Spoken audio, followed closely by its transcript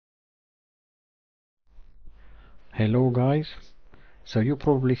Hello guys, so you're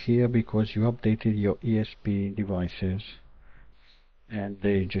probably here because you updated your ESP devices and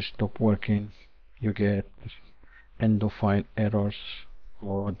they just stop working. You get end of file errors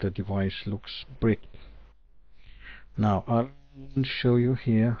or the device looks brick. Now I'll show you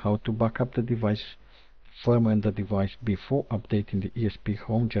here how to back up the device, firmware the device before updating the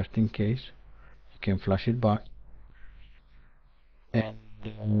ESPHome, just in case. You can flash it back, and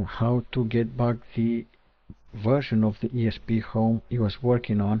how to get back the version of the ESPHome you was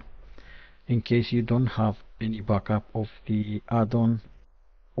working on in case you don't have any backup of the add-on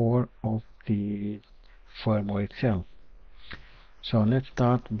or of the firmware itself. So let's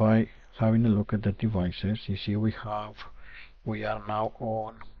start by having a look at the devices. You see we are now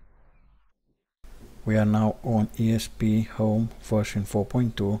on ESPHome version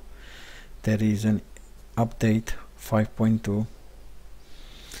 4.2. There is an update 5.2,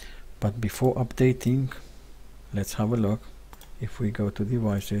 but before updating, let's have a look. If we go to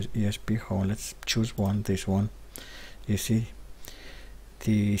devices, ESPHome, let's choose this one. You see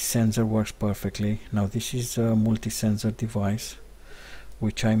the sensor works perfectly. Now this is a multi-sensor device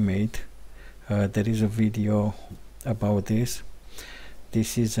which I made. There is a video about this.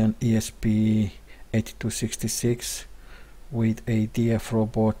 This is an ESP8266 with a DF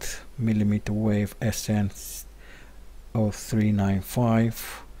robot mmwave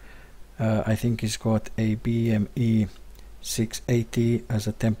SN0395. I think it's got a BME 680 as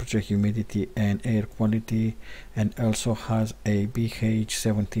a temperature, humidity and air quality, and also has a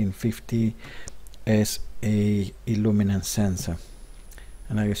BH1750 as a illuminance sensor.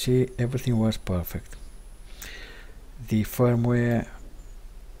 And now you see everything was perfect. The firmware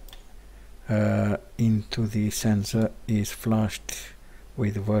into the sensor is flashed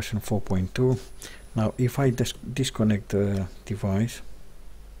with version 4.2. Now if I disconnect the device,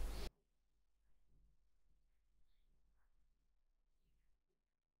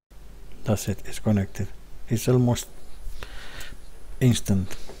 that's it, it's connected. It's almost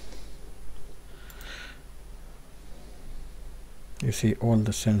instant. You see all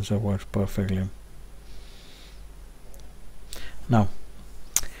the sensor works perfectly. Now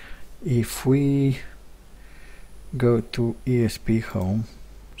if we go to ESPHome,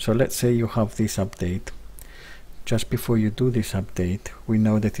 so let's say you have this update. Just before you do this update, we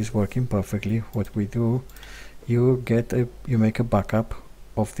know that it's working perfectly. What we do, you make a backup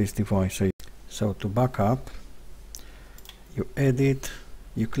of this device. So to back up, you edit,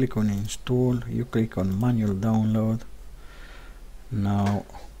 you click on install, you click on manual download. Now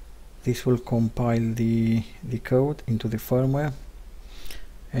this will compile the code into the firmware,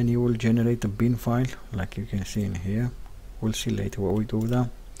 and you will generate a bin file like you can see in here. We'll see later what we do with that.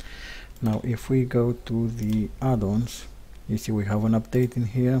 Now if we go to the add-ons, you see we have an update in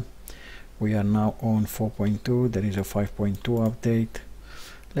here. We are now on 4.2. there is a 5.2 update.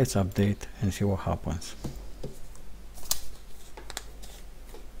 Let's update and see what happens.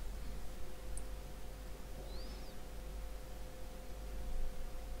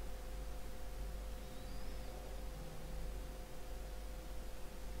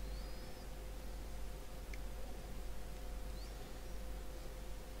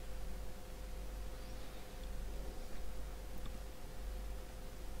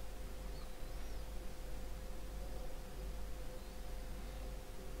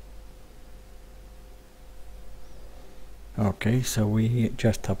 Okay, so we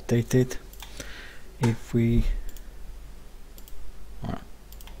just updated. If we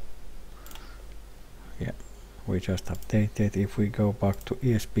we just updated. If we go back to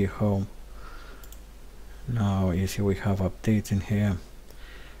ESPHome, now you see we have updates in here.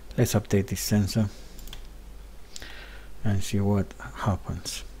 Let's update this sensor and see what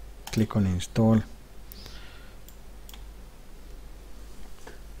happens. Click on install.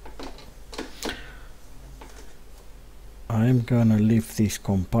 I'm gonna leave this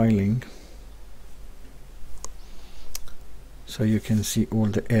compiling so you can see all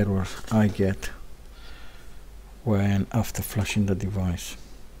the errors I get when after flashing the device.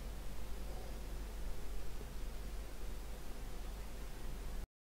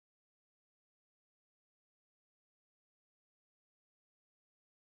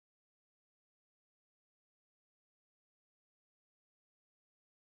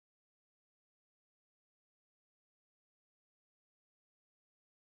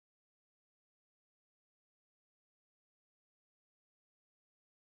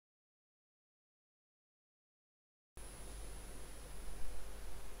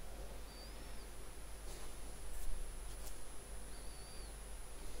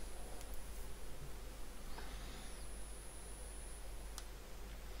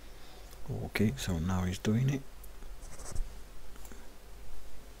 Okay, so now he's doing it.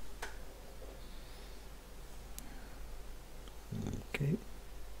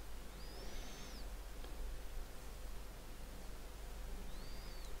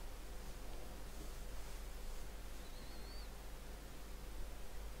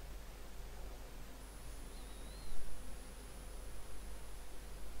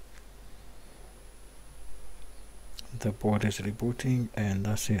 the board is rebooting, and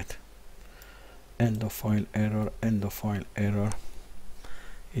that's it. End of file error, end of file error.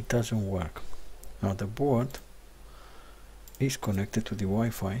 It doesn't work. Now the board is connected to the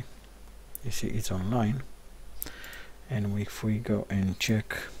Wi-Fi. You see it's online, and if we go and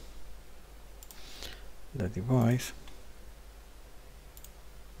check the device,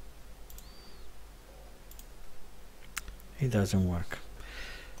 it doesn't work.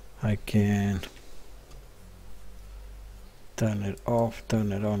 I can turn it off,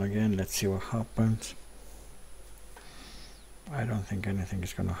 turn it on again. Let's see what happens. I don't think anything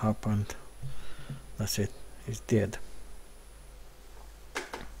is gonna happen. That's it, it's dead.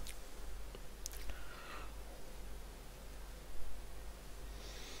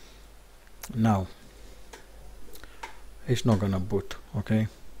 Now it's not gonna boot, okay?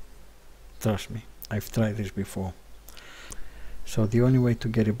 Trust me, I've tried this before. So the only way to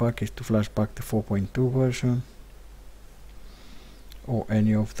get it back is to flash back the 4.2 version or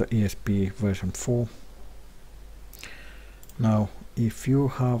any of the ESP version 4. Now if you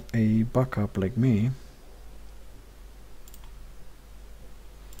have a backup like me,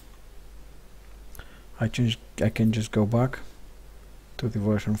 I can just go back to the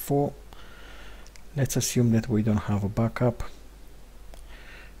version 4. Let's assume that we don't have a backup,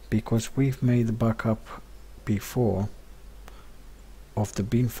 because we've made the backup before of the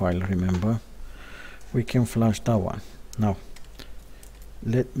bin file, remember? We can flash that one. Now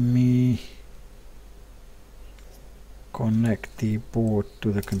let me connect the board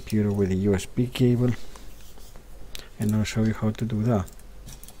to the computer with a USB cable, and I'll show you how to do that.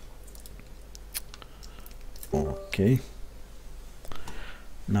 Okay,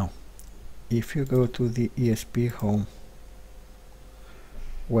 now if you go to the ESPHome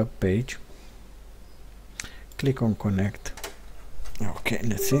web page, click on connect. Okay,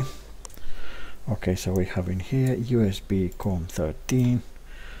 let's see. Okay, so we have in here USB COM 13,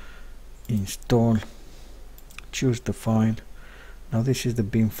 install, choose the file. Now this is the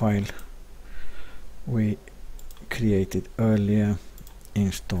bin file we created earlier.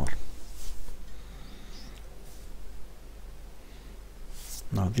 Install.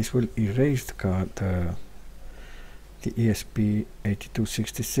 Now this will erase the card, the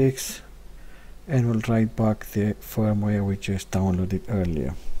ESP8266, and will write back the firmware we just downloaded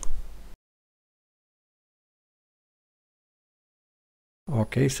earlier.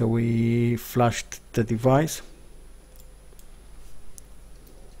 Okay, so we flashed the device.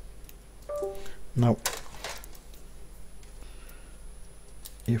 Now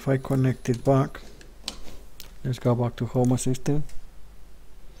if I connect it back, let's go back to Home Assistant.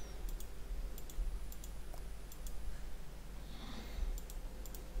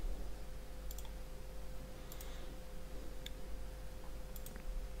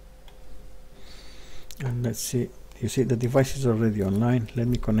 And let's see, you see the device is already online. Let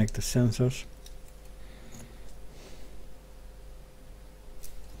me connect the sensors.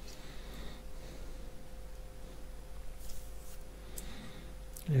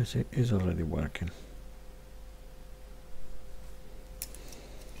 You see, it's already working.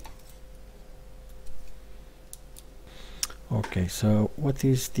 Okay, so what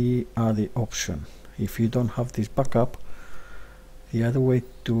is the other option? If you don't have this backup, the other way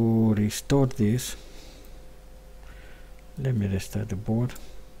to restore this, let me restart the board.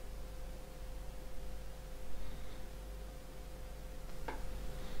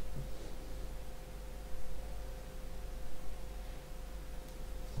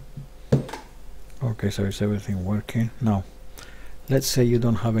 Okay, so is everything working? Now let's say you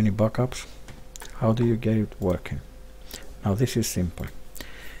don't have any backups. How do you get it working? Now this is simple.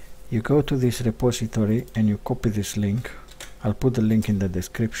 You go to this repository and you copy this link. I'll put the link in the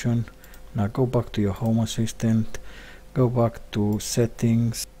description. Now go back to your Home Assistant, go back to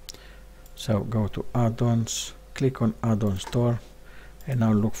settings, so go to add-ons, click on add-on store, and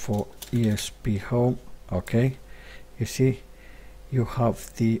now look for ESPHome. Okay, you see you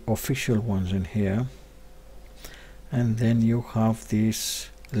have the official ones in here, and then you have this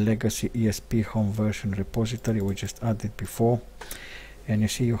legacy ESPHome version repository we just added before, and you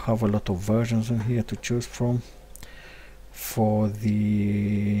see you have a lot of versions in here to choose from. For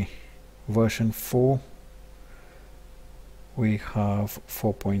the version 4 we have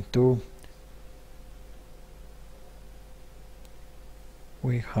 4.2,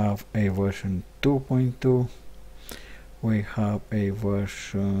 we have a version 2.2, we have a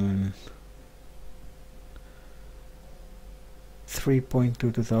version 3.2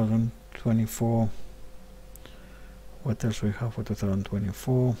 2024. What else we have for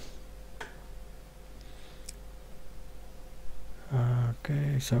 2024?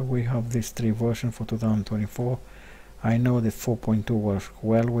 Okay, so we have these 3 versions for 2024. I know that 4.2 works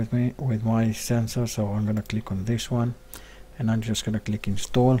well with me, with my sensor, so I'm gonna click on this one and I'm just gonna click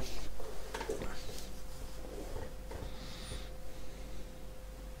install.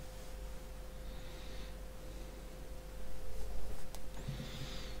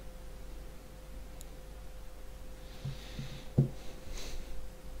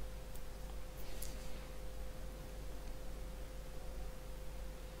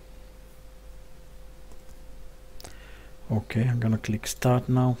 Okay, I'm gonna click start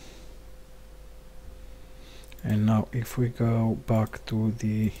now. And now if we go back to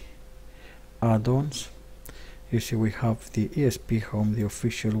the add-ons, you see we have the ESPHome, the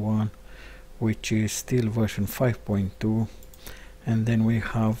official one, which is still version 5.2, and then we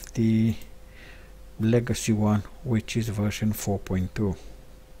have the legacy one, which is version 4.2.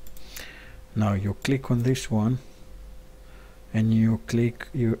 Now you click on this one and you click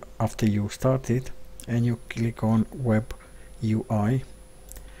after you start it, and you click on web UI.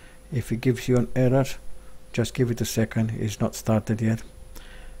 If it gives you an error, just give it a second, it's not started yet.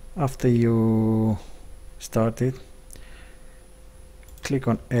 After you start it, click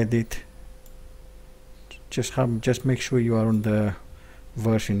on edit. Just make sure you are on the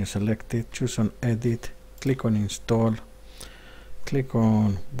version you selected. Choose on edit, click on install, click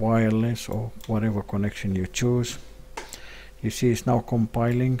on wireless or whatever connection you choose. You see it's now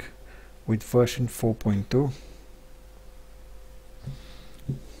compiling with version 4.2.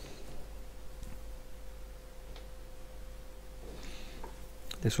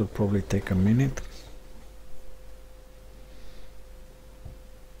 This will probably take a minute.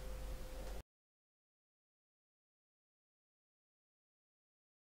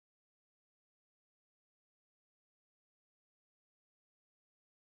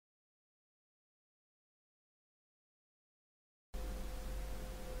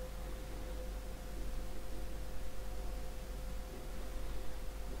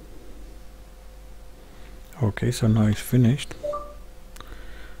 Okay, so now it's finished.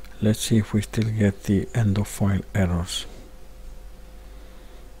 Let's see if we still get the end of file errors.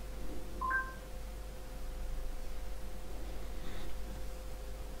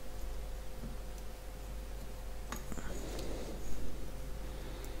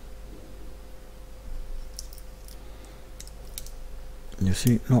 You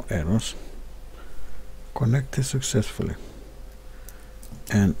see, no errors. Connected successfully.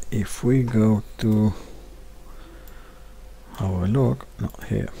 And if we go to have a look, not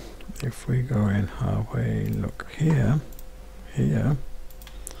here. If we go and have a look here,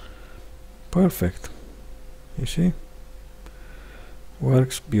 perfect. You see,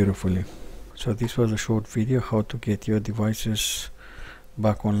 works beautifully. So this was a short video how to get your devices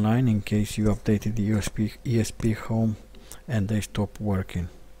back online in case you updated the ESPHome and they stopped working.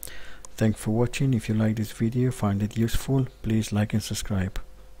 Thanks for watching. If you like this video, find it useful, please like and subscribe.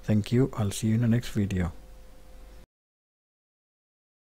 Thank you. I'll see you in the next video.